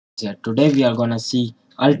here. Today we are gonna see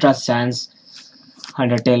Ultra Sans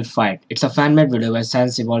Undertale fight. It's a fan-made video where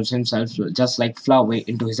Sans evolves himself just like Flowey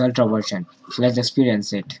into his Ultra version. So let's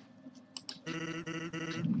experience it.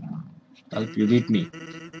 Help, you beat me.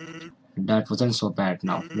 That wasn't so bad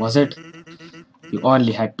now, was it? You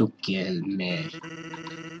only had to kill me.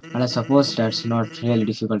 And I suppose that's not really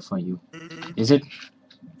difficult for you, is it?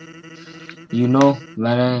 You know,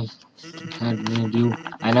 when I had made you,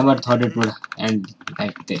 I never thought it would end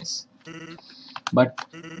like this. But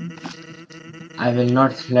I will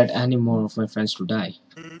not let any more of my friends to die.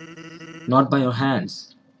 Not by your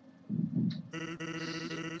hands.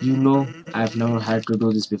 You know, I've never had to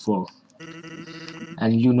do this before.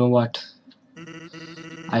 And you know what?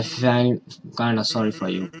 I feel kinda sorry for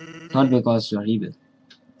you. Not because you're evil.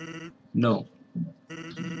 No.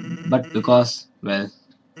 But because, well,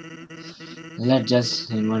 let's just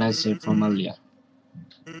say what I said from earlier.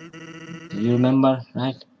 You remember,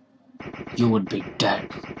 right? You would be dead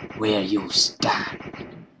where you stand.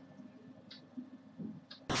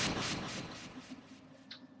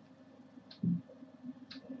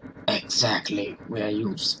 Exactly where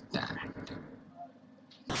you stand.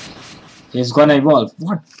 He's gonna evolve.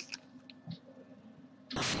 What?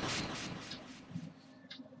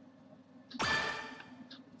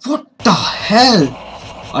 What the hell?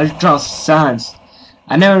 Ultra Sans.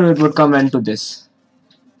 I never knew it would come into this.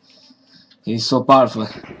 He's so powerful.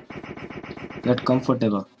 Get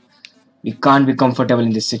comfortable. We can't be comfortable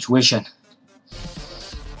in this situation.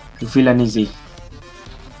 You feel uneasy.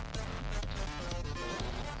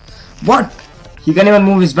 What? He can even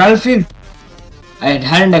move his battlefield? I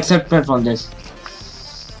hadn't accepted from this.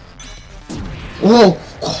 Oh!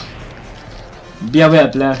 Be aware,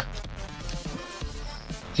 player.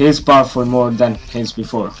 He is powerful more than he is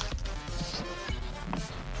before.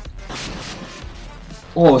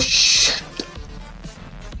 Oh shit!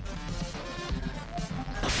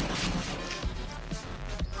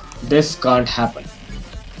 This can't happen.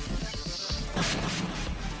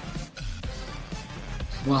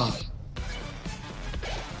 Wow.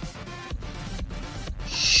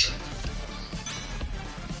 Shit.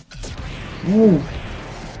 Ooh.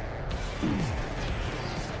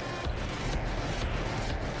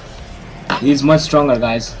 He's much stronger,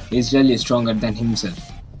 guys. He's really stronger than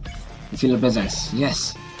himself. You feel the presence?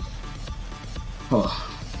 Yes. Oh.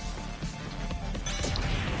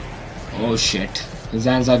 Oh shit. His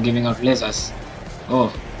hands are giving out lasers.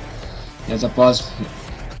 Oh. There's a pause.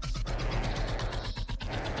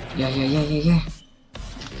 Yeah.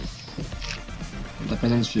 The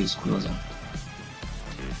presence feels closer.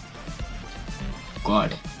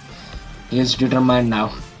 God. He is determined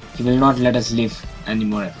now. He will not let us live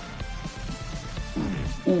anymore.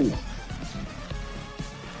 Ooh.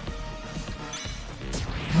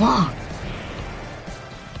 What?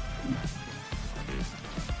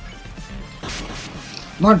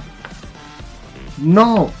 What?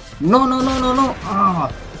 No! No!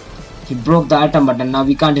 Ah! He broke the atom button. Now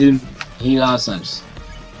we can't heal ourselves.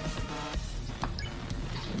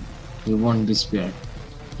 He won't be spared.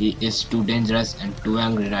 He is too dangerous and too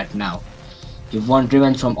angry right now. He wants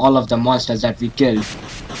revenge from all of the monsters that we killed.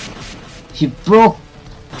 He broke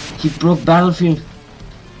Battlefield.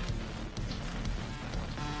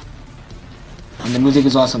 And the music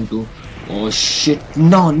is awesome too. Oh shit.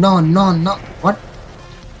 No. What?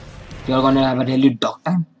 You're gonna have a really dog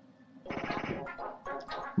time?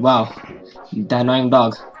 Wow. The annoying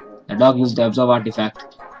dog. The dog used the absorb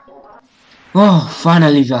artifact. Oh,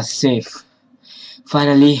 finally we are safe.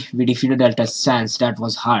 Finally we defeated Ultra Sans. That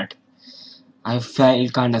was hard. I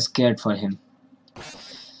felt kinda scared for him.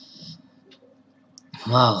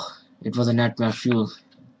 Wow, it was a nightmare fuel.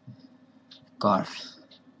 God.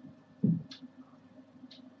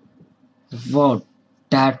 Wow,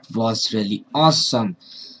 that was really awesome.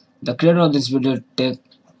 The creator of this video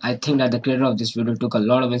I think that the creator of this video took a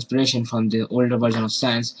lot of inspiration from the older version of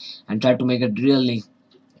Sans and tried to make it really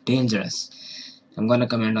dangerous. I'm gonna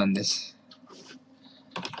comment on this.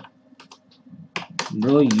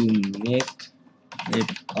 Bro, you make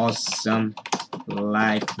it awesome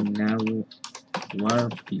like never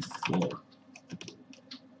before.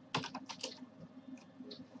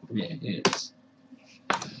 Yeah, it is.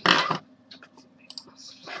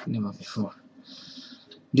 Never before.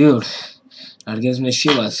 Dude, that gives me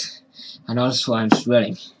shivers. And also I'm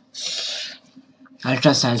swearing.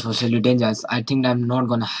 Ultra Sans was really dangerous. I think I'm not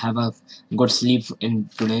gonna have a good sleep in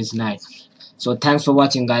today's night. So thanks for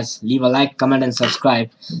watching, guys. Leave a like, comment and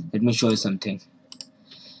subscribe. Let me show you something.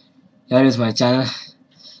 Here is my channel.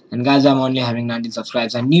 And guys, I'm only having 19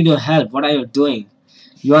 subscribers. I need your help. What are you doing?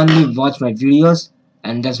 You only watch my videos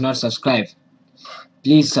and does not subscribe.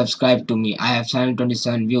 Please subscribe to me. I have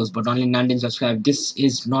 727 views but only 19 subscribe. This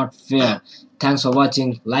is not fair. Thanks for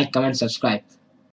watching. Like, comment, subscribe.